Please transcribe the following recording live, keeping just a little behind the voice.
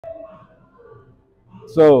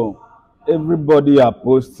So everybody are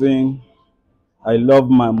posting, I love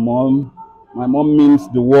my mom. My mom means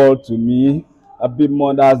the world to me. Happy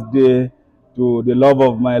Mother's Day to the love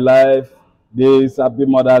of my life. This Happy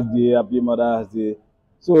Mother's Day, Happy Mother's Day.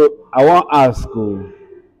 So I want to ask,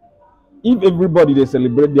 if everybody they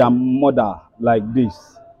celebrate their mother like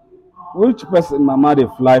this, which person mama they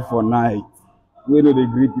fly for night? Where do they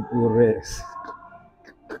greet people rest?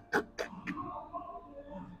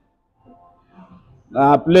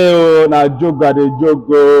 Na play oh, na joke I dey joke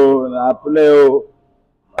oh, na play oh.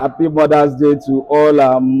 Happy Mother's Day to all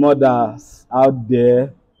our mothers out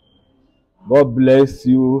there. God bless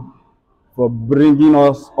you for bringing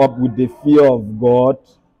us up with the fear of God.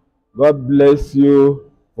 God bless you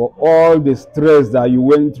for all the stress that you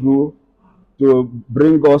went through to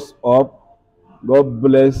bring us up. God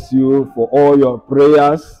bless you for all your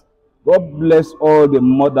prayers. God bless all the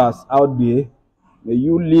mothers out there. May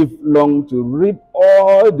you live long to reap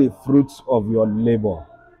all the fruits of your labor.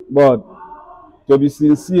 But to be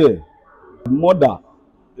sincere, mother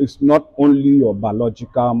is not only your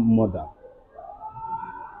biological mother.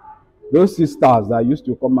 Those sisters that used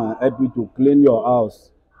to come and help you to clean your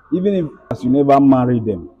house, even if as you never marry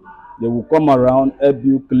them, they will come around, help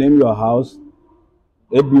you clean your house,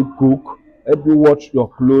 help you cook, help you wash your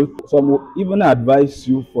clothes. Some will even advise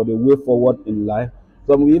you for the way forward in life.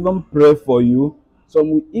 Some will even pray for you. Some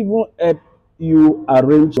will even help you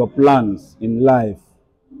arrange your plans in life.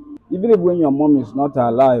 Even if when your mom is not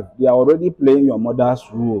alive, they are already playing your mother's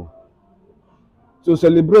role. So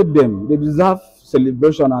celebrate them. They deserve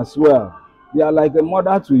celebration as well. They are like a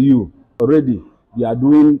mother to you already. They are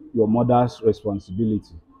doing your mother's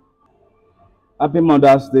responsibility. Happy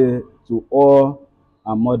Mother's Day to all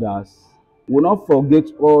our mothers. We will not forget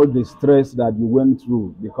all the stress that you went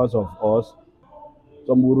through because of us.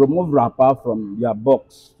 Some will remove wrapper from their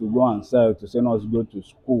box to go and sell to send us go to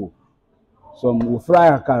school. Some will fry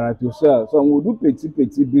akara to sell. Some will do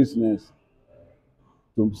petty business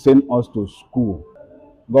to send us to school.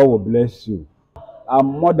 God will bless you. Our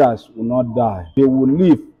mothers will not die. They will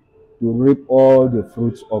live to reap all the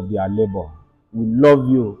fruits of their labor. We love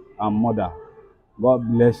you, our mother.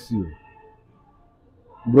 God bless you.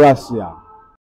 Gracias.